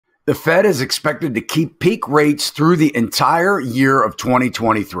The Fed is expected to keep peak rates through the entire year of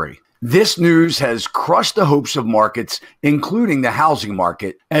 2023. This news has crushed the hopes of markets, including the housing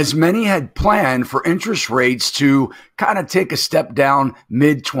market, as many had planned for interest rates to kind of take a step down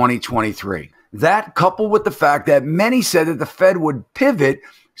mid-2023. That, coupled with the fact that many said that the Fed would pivot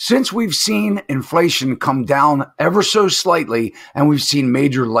since we've seen inflation come down ever so slightly, and we've seen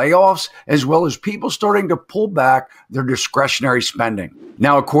major layoffs, as well as people starting to pull back their discretionary spending.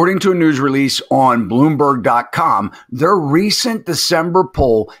 Now, according to a news release on Bloomberg.com, their recent December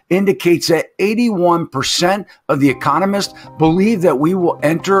poll indicates that 81% of the economists believe that we will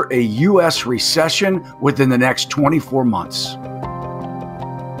enter a US recession within the next 24 months.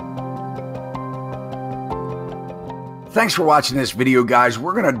 Thanks for watching this video, guys.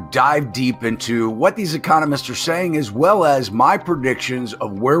 We're going to dive deep into what these economists are saying, as well as my predictions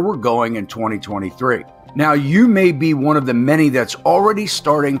of where we're going in 2023. Now, you may be one of the many that's already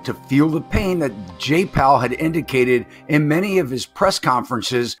starting to feel the pain that Jay Powell had indicated in many of his press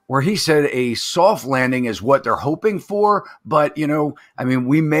conferences, where he said a soft landing is what they're hoping for. But,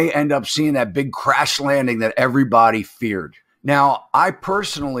 we may end up seeing that big crash landing that everybody feared. Now, I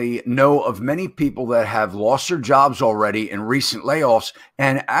personally know of many people that have lost their jobs already in recent layoffs,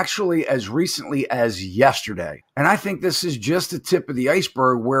 and actually as recently as yesterday. And I think this is just the tip of the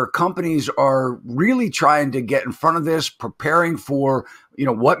iceberg, where companies are really trying to get in front of this, preparing for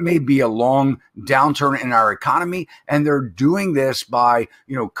what may be a long downturn in our economy. And they're doing this by,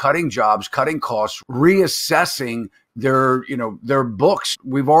 cutting jobs, cutting costs, reassessing their books.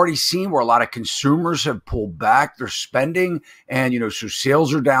 We've already seen where a lot of consumers have pulled back their spending, and, so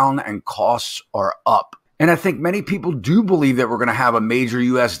sales are down and costs are up. And I think many people do believe that we're going to have a major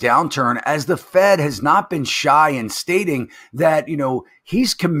U.S. downturn, as the Fed has not been shy in stating that,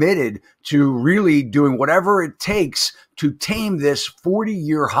 he's committed to really doing whatever it takes to tame this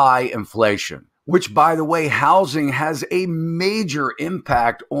 40-year high inflation. Which, by the way, housing has a major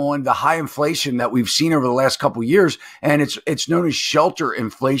impact on the high inflation that we've seen over the last couple of years. And it's known as shelter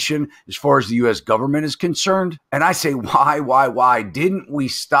inflation as far as the U.S. government is concerned. And I say, why didn't we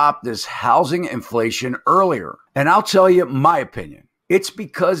stop this housing inflation earlier? And I'll tell you my opinion. It's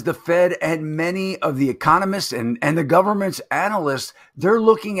because the Fed and many of the economists and the government's analysts, they're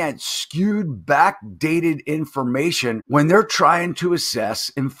looking at skewed, backdated information when they're trying to assess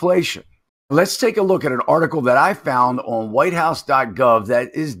inflation. Let's take a look at an article that I found on whitehouse.gov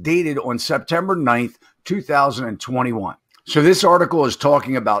that is dated on September 9th, 2021. So this article is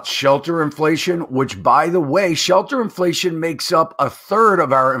talking about shelter inflation, which, by the way, shelter inflation makes up a third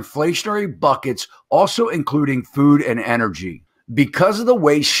of our inflationary buckets, also including food and energy. Because of the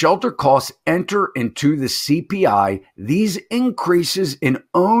way shelter costs enter into the CPI, these increases in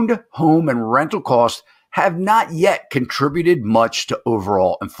owned home and rental costs have not yet contributed much to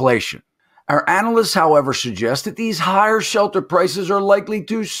overall inflation. Our analysts, however, suggest that these higher shelter prices are likely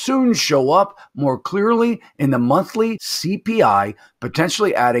to soon show up more clearly in the monthly CPI,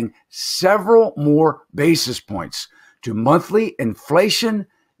 potentially adding several more basis points to monthly inflation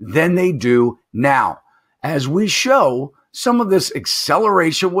than they do now. As we show, some of this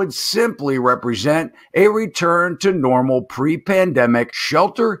acceleration would simply represent a return to normal pre-pandemic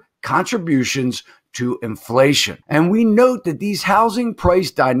shelter contributions to inflation. And we note that these housing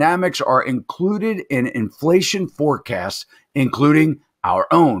price dynamics are included in inflation forecasts, including our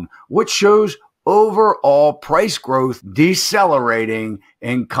own, which shows overall price growth decelerating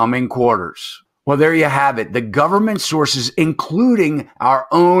in coming quarters. Well, there you have it. The government sources, including our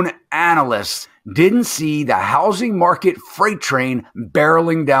own analysts, didn't see the housing market freight train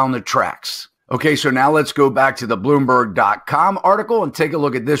barreling down the tracks. Okay, so now let's go back to the Bloomberg.com article and take a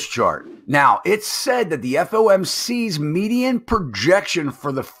look at this chart. Now, it's said that the FOMC's median projection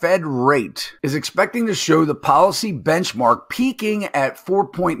for the Fed rate is expecting to show the policy benchmark peaking at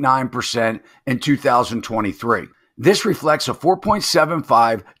 4.9% in 2023. This reflects a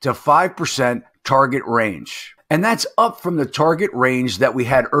 4.75 to 5% target range. And that's up from the target range that we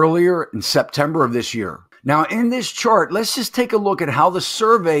had earlier in September of this year. Now, in this chart, let's just take a look at how the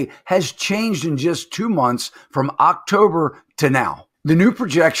survey has changed in just 2 months from October to now. The new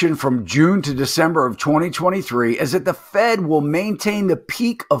projection from June to December of 2023 is that the Fed will maintain the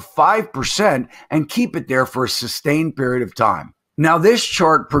peak of 5% and keep it there for a sustained period of time. Now, this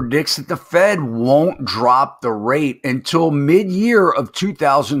chart predicts that the Fed won't drop the rate until mid-year of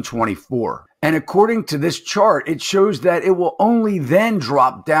 2024. And according to this chart, it shows that it will only then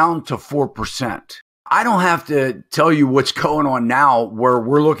drop down to 4%. I don't have to tell you what's going on now, where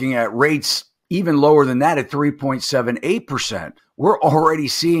we're looking at rates even lower than that at 3.78%, we're already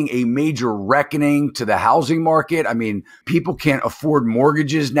seeing a major reckoning to the housing market. I mean, people can't afford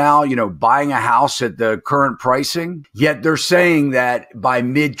mortgages now, buying a house at the current pricing. Yet they're saying that by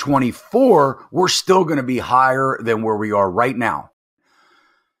mid-24, we're still going to be higher than where we are right now.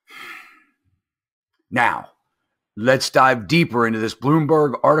 Now, let's dive deeper into this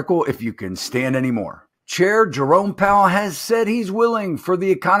Bloomberg article if you can stand anymore. Chair Jerome Powell has said he's willing for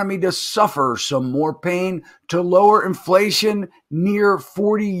the economy to suffer some more pain to lower inflation near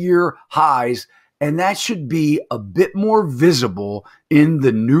 40-year highs, and that should be a bit more visible in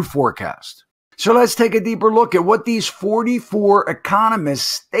the new forecast. So let's take a deeper look at what these 44 economists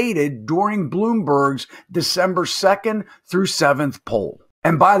stated during Bloomberg's December 2nd through 7th poll.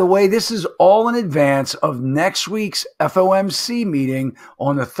 And by the way, this is all in advance of next week's FOMC meeting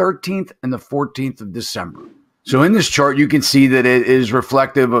on the 13th and the 14th of December. So in this chart, you can see that it is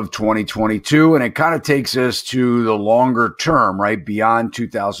reflective of 2022, and it kind of takes us to the longer term, right, beyond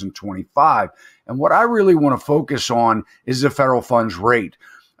 2025. And what I really want to focus on is the federal funds rate.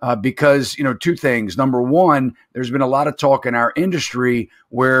 Because, two things. Number one, there's been a lot of talk in our industry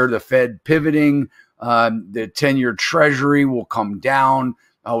where the Fed pivoting, the 10-year Treasury will come down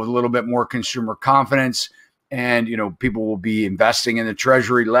with a little bit more consumer confidence, and people will be investing in the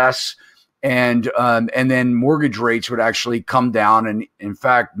Treasury less, and then mortgage rates would actually come down. And in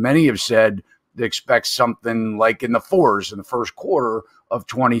fact, many have said they expect something like in the 4s in the first quarter of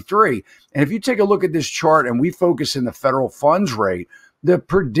 23. And if you take a look at this chart and we focus in the federal funds rate, the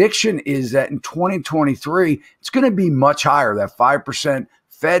prediction is that in 2023 it's going to be much higher. That 5%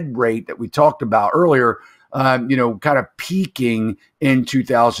 Fed rate that we talked about earlier, kind of peaking in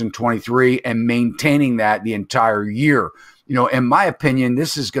 2023 and maintaining that the entire year. In my opinion,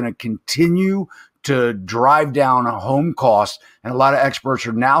 this is going to continue to drive down home costs. And a lot of experts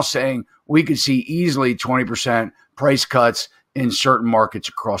are now saying we could see easily 20% price cuts in certain markets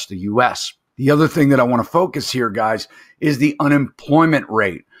across the U.S. The other thing that I want to focus here, guys, is the unemployment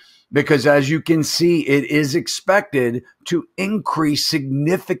rate. Because as you can see, it is expected to increase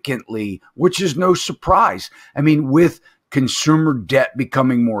significantly, which is no surprise. I mean, with consumer debt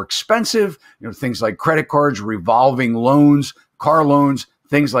becoming more expensive, things like credit cards, revolving loans, car loans,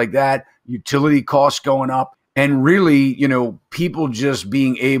 things like that, utility costs going up, and really, people just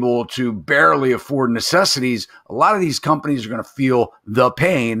being able to barely afford necessities, a lot of these companies are going to feel the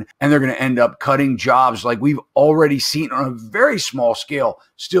pain, and they're going to end up cutting jobs like we've already seen on a very small scale,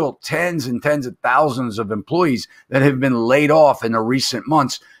 still tens and tens of thousands of employees that have been laid off in the recent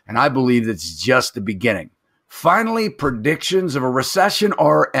months. And I believe that's just the beginning. Finally, predictions of a recession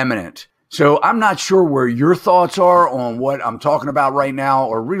are imminent. So I'm not sure where your thoughts are on what I'm talking about right now,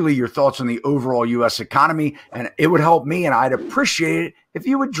 or really your thoughts on the overall U.S. economy. And it would help me, and I'd appreciate it if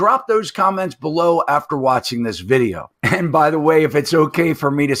you would drop those comments below after watching this video. And by the way, if it's okay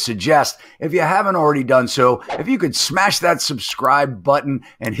for me to suggest, if you haven't already done so, if you could smash that subscribe button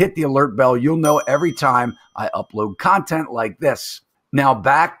and hit the alert bell, you'll know every time I upload content like this. Now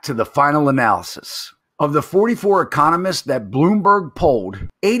back to the final analysis. Of the 44 economists that Bloomberg polled,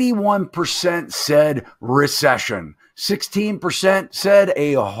 81% said recession, 16% said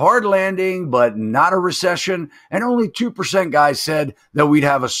a hard landing but not a recession, and only 2% guys said that we'd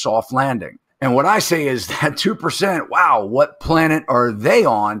have a soft landing. And what I say is that 2%, wow, what planet are they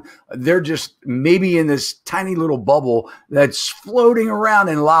on? They're just maybe in this tiny little bubble that's floating around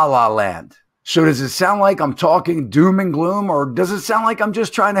in la la land. So does it sound like I'm talking doom and gloom, or does it sound like I'm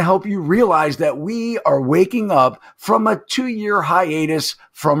just trying to help you realize that we are waking up from a 2-year hiatus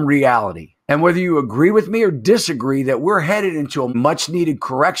from reality? And whether you agree with me or disagree that we're headed into a much needed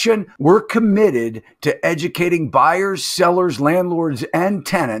correction, we're committed to educating buyers, sellers, landlords, and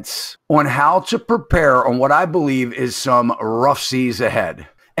tenants on how to prepare on what I believe is some rough seas ahead.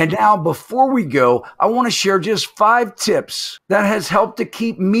 And now, before we go, I want to share just 5 tips that has helped to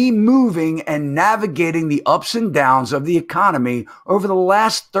keep me moving and navigating the ups and downs of the economy over the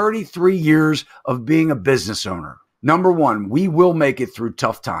last 33 years of being a business owner. Number 1, we will make it through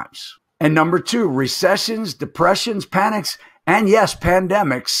tough times. And number 2, recessions, depressions, panics, and yes,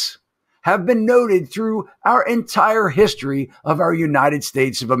 pandemics have been noted through our entire history of our United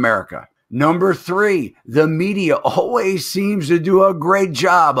States of America. Number 3, the media always seems to do a great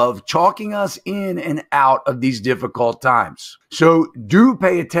job of talking us in and out of these difficult times. So do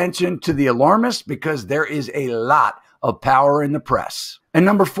pay attention to the alarmists, because there is a lot of power in the press. And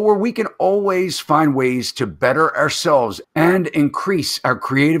number 4, we can always find ways to better ourselves and increase our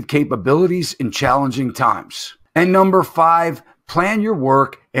creative capabilities in challenging times. And number 5, plan your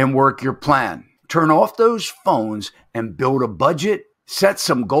work and work your plan. Turn off those phones and build a budget. Set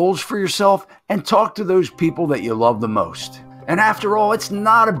some goals for yourself and talk to those people that you love the most. And after all, it's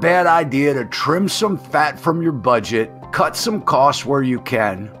not a bad idea to trim some fat from your budget, cut some costs where you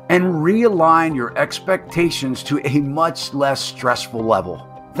can, and realign your expectations to a much less stressful level.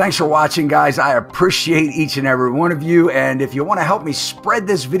 Thanks for watching, guys. I appreciate each and every one of you. And if you want to help me spread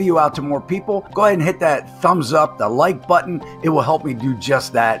this video out to more people, go ahead and hit that thumbs up, the like button. It will help me do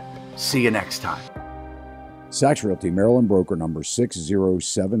just that. See you next time. Sachs Realty, Maryland broker number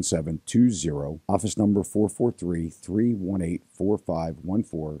 607720, office number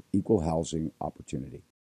 443-318-4514, equal housing opportunity.